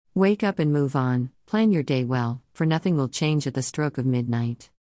Wake up and move on, plan your day well, for nothing will change at the stroke of midnight.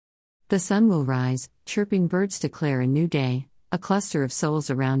 The sun will rise, chirping birds declare a new day, a cluster of souls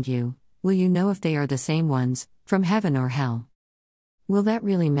around you. Will you know if they are the same ones, from heaven or hell? Will that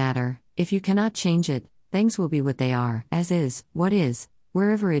really matter? If you cannot change it, things will be what they are, as is, what is,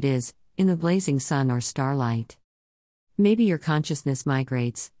 wherever it is, in the blazing sun or starlight. Maybe your consciousness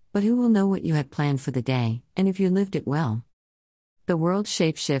migrates, but who will know what you had planned for the day, and if you lived it well? The world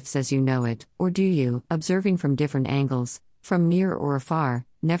shape-shifts as you know it, or do you, observing from different angles, from near or afar,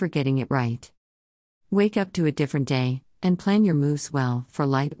 never getting it right? Wake up to a different day, and plan your moves well, for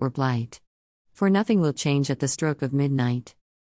light or blight. For nothing will change at the stroke of midnight.